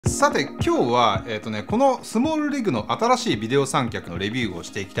さて今日は、このスモールリグの新しいビデオ三脚のレビューをし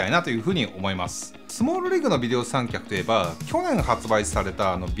ていきたいなというふうに思います。スモールリグのビデオ三脚といえば、去年発売され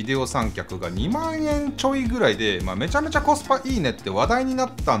たビデオ三脚が2万円ちょいぐらいで、めちゃめちゃコスパいいねって話題にな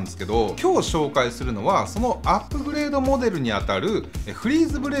ったんですけど、今日紹介するのはそのアップグレードモデルにあたるフリー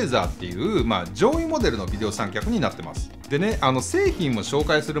ズブレーザーっていう、上位モデルのビデオ三脚になってます。でね、製品を紹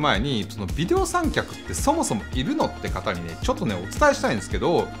介する前にそのビデオ三脚ってそもそもいるのって方にねちょっとねお伝えしたいんですけ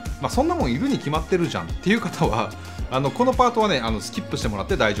ど、そんなもんいるに決まってるじゃんっていう方はこのパートはねスキップしてもらっ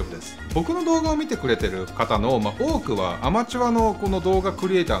て大丈夫です。僕の動画を見てくれてる方の、多くはアマチュアのこの動画ク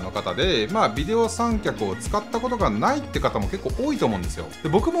リエイターの方で、ビデオ三脚を使ったことがないって方も結構多いと思うんですよ。で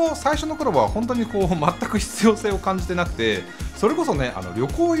僕も最初の頃は本当に全く必要性を感じてなくて、それこそね旅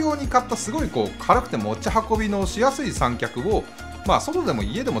行用に買ったすごい軽くて持ち運びのしやすい三脚を外でも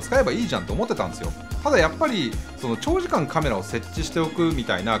家でも使えばいいじゃんと思ってたんですよ。ただやっぱりその長時間カメラを設置しておくみ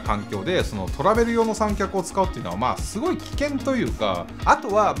たいな環境でそのトラベル用の三脚を使うっていうのはすごい危険というか、あと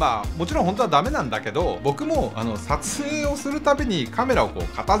はもちろん本当はダメなんだけど、僕も撮影をするたびにカメラを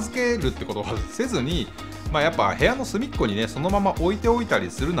片付けるってことをせずにやっぱ部屋の隅っこにねそのまま置いておいたり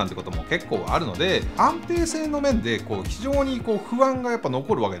するなんてことも結構あるので、安定性の面で非常に不安がやっぱ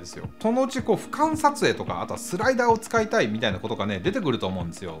残るわけですよ。そのうち俯瞰撮影とか、あとはスライダーを使いたいみたいなことがね出てくると思う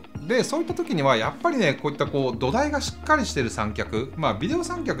んですよ。でそういった時にはやっぱりねこういった土台がしっかりしてる三脚、ビデオ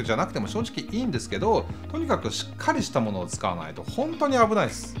三脚じゃなくても正直いいんですけど、とにかくしっかりしたものを使わないと本当に危ない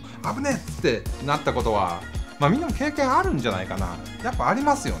です。危ねえってなったことはみんなも経験あるんじゃないかな。やっぱあり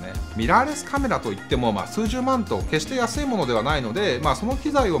ますよね。ミラーレスカメラといっても、数十万と決して安いものではないので、その機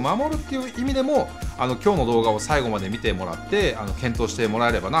材を守るっていう意味でも今日の動画を最後まで見てもらって検討してもら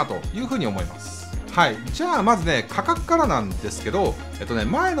えればなというふうに思います。はい、じゃあまずね価格からなんですけど、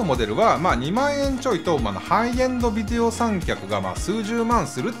前のモデルは2万円ちょいと、ハイエンドビデオ三脚が数十万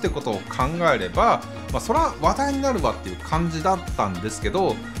するってことを考えれば、そら話題になるわっていう感じだったんですけ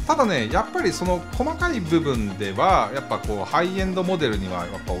ど、ただねやっぱりその細かい部分ではやっぱハイエンドモデルには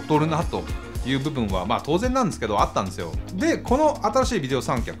やっぱ劣るなという部分は当然なんですけどあったんですよ。でこの新しいビデオ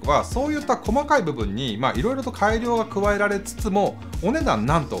三脚はそういった細かい部分にいろいろと改良が加えられつつも、お値段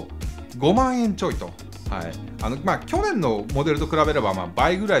なんと5万円ちょいと。はい、去年のモデルと比べれば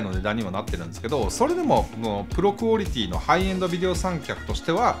倍ぐらいの値段にはなってるんですけど、それでもプロクオリティのハイエンドビデオ三脚とし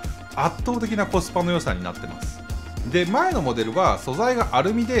ては圧倒的なコスパの良さになってます。で前のモデルは素材がア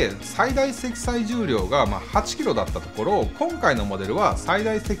ルミで最大積載重量が8キロだったところ、今回のモデルは最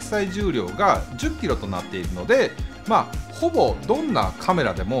大積載重量が10キロとなっているので、ほぼどんなカメ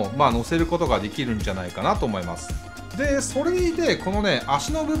ラでも載せることができるんじゃないかなと思います。でそれでこのね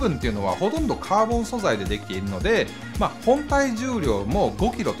足の部分っていうのはほとんどカーボン素材でできているので、本体重量も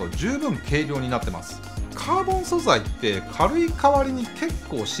5キロと十分軽量になってます。カーボン素材って軽い代わりに結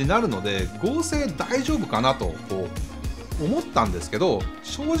構しなるので合成大丈夫かなと思ったんですけど、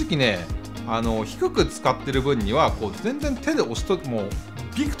正直ね低く使ってる分には全然手で押しとも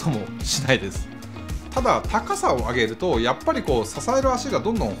びくともしないです。ただ高さを上げるとやっぱり支える足が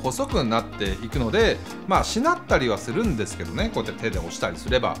どんどん細くなっていくので、しなったりはするんですけどね、こうやって手で押したりす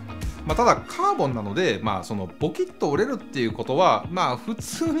れば。ただカーボンなので、そのボキッと折れるっていうことは普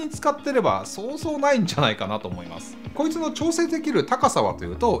通に使ってればそうそうないんじゃないかなと思います。こいつの調整できる高さはと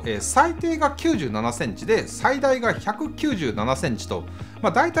いうと、最低が97センチで最大が197センチと、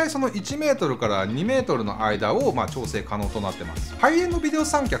だいたいその1メートルから2メートルの間を調整可能となってます。ハイエンドビデオ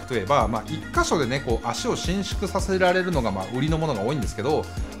三脚といえば、1箇所でね足を伸縮させられるのが売りのものが多いんですけど、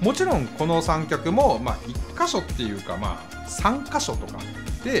もちろんこの三脚も1箇所っていうか3箇所とか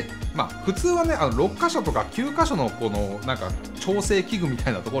で、普通はね6箇所とか9箇所の調整器具みた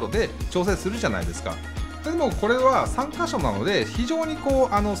いなところで調整するじゃないですか。でもこれは3箇所なので非常にス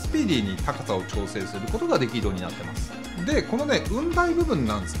ピーディーに高さを調整することができるようになってます。でこのね雲台部分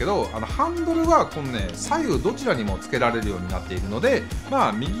なんですけど、ハンドルはこのね左右どちらにもつけられるようになっているので、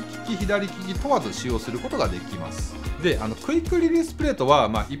右利き左利き問わず使用することができます。でクイックリリースプレートは、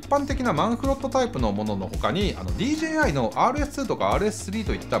一般的なマンフロットタイプのものの他にDJI の RS2 とか RS3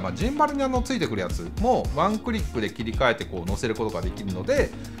 といった、ジンバルについてくるやつもワンクリックで切り替えて載せることができるので、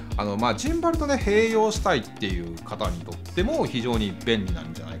ジンバルとね併用したいっていう方にとっても非常に便利な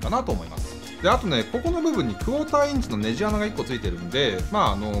んじゃないかなと思います。であとねここの部分にクォーターインチのネジ穴が1個ついてるんで、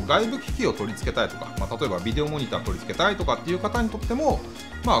外部機器を取り付けたいとか、例えばビデオモニター取り付けたいとかっていう方にとっても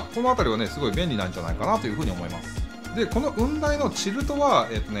この辺りはねすごい便利なんじゃないかなというふうに思います。でこの雲台のチルトは、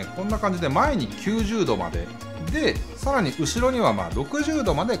こんな感じで前に90度までで、さらに後ろには60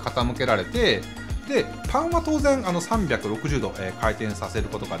度まで傾けられて、でパンは当然360度、回転させる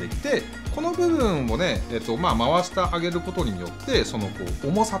ことができて、この部分をね、回してあげることによってその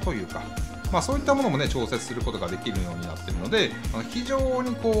重さというか、そういったものもね調節することができるようになっているので、非常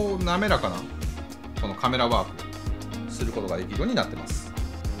に滑らかなこのカメラワークをすることができるようになってます。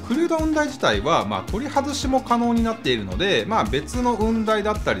クルード雲台自体は、取り外しも可能になっているので、別の雲台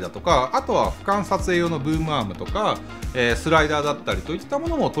だったりだとか、あとは俯瞰撮影用のブームアームとか、スライダーだったりといったも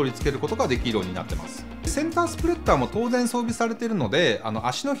のも取り付けることができるようになってます。センタースプレッダーも当然装備されているので、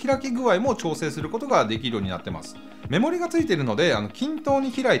足の開き具合も調整することができるようになってます。メモリがついているので均等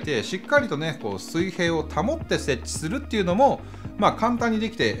に開いてしっかりとね水平を保って設置するっていうのも、簡単にで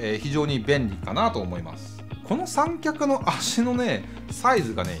きて、非常に便利かなと思います。この三脚の足のねサイ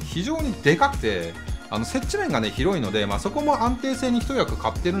ズがね非常にでかくて、接地面がね広いので、そこも安定性に一役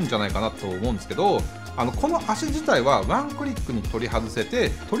買ってるんじゃないかなと思うんですけど、この足自体はワンクリックに取り外せて、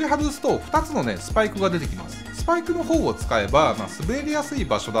取り外すと2つのねスパイクが出てきます。スパイクの方を使えば、滑りやすい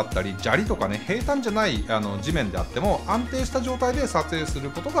場所だったり砂利とかね平坦じゃない地面であっても安定した状態で撮影する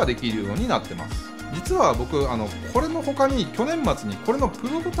ことができるようになってます。実は僕これの他に去年末にこれのプ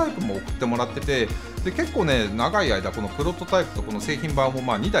ロトタイプも送ってもらってて、で結構ね長い間このプロトタイプとこの製品版を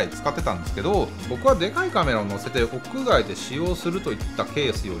2台使ってたんですけど、僕はでかいカメラを載せて屋外で使用するといったケ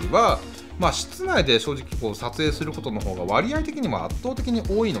ースよりは、室内で正直撮影することの方が割合的には圧倒的に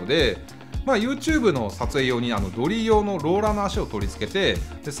多いので、YouTube の撮影用にドリー用のローラーの足を取り付けて、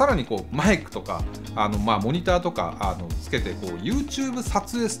でさらにマイクとかモニターとかつけてYouTube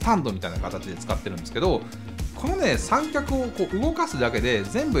撮影スタンドみたいな形で使ってるんですけど、このね三脚を動かすだけで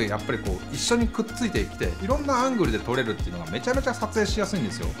全部やっぱり一緒にくっついてきて、いろんなアングルで撮れるっていうのがめちゃめちゃ撮影しやすいん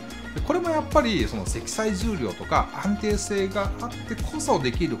ですよ。でこれもやっぱりその積載重量とか安定性があってこそ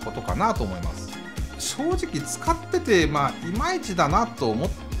できることかなと思います。正直使ってていまいちだなと思っ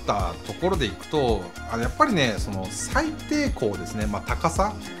たところでいくと、やっぱりねその最抵抗ですね、高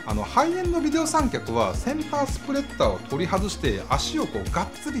さ、ハイエンドビデオ三脚はセンタースプレッダーを取り外して足をが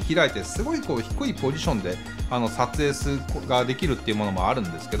っつり開いてすごい低いポジションで撮影ができるっていうものもある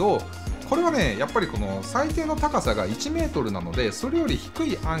んですけど、これはねやっぱりこの最低の高さが1メートルなので、それより低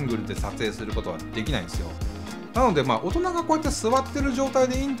いアングルで撮影することはできないんですよ。なので大人がこうやって座ってる状態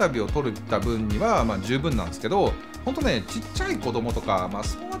でインタビューを撮った分には十分なんですけど、本当ねちっちゃい子供とか、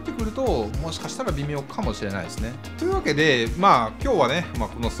そうなってくるともしかしたら微妙かもしれないですね。というわけで今日はね、こ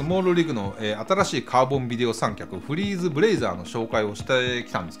のスモールリグの、新しいカーボンビデオ三脚フリーズブレイザーの紹介をして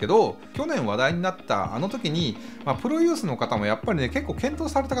きたんですけど、去年話題になった時に、プロユースの方もやっぱりね結構検討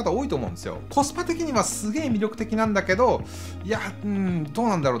された方多いと思うんですよ。コスパ的にはすげえ魅力的なんだけど、いやどう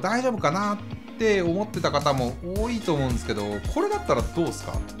なんだろう、大丈夫かなって思ってた方も多いと思うんですけど、これだったらどうです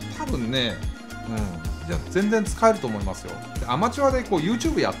か？多分ねいや全然使えると思いますよ。アマチュアで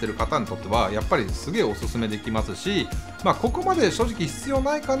YouTube やってる方にとってはやっぱりすげえおすすめできますし、ここまで正直必要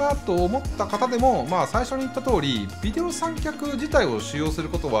ないかなと思った方でも、最初に言った通りビデオ三脚自体を使用する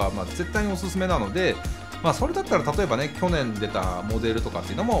ことは絶対におすすめなので、それだったら例えばね去年出たモデルとかっ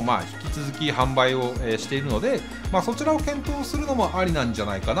ていうのも引き続き販売をしているので、そちらを検討するのもありなんじゃ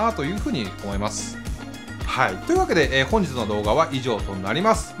ないかなというふうに思います。はい、というわけで、本日の動画は以上となり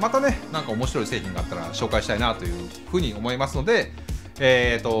ます。またねなんか面白い製品があったら紹介したいなというふうに思いますので、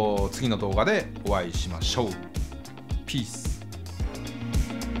次の動画でお会いしましょう。ピース。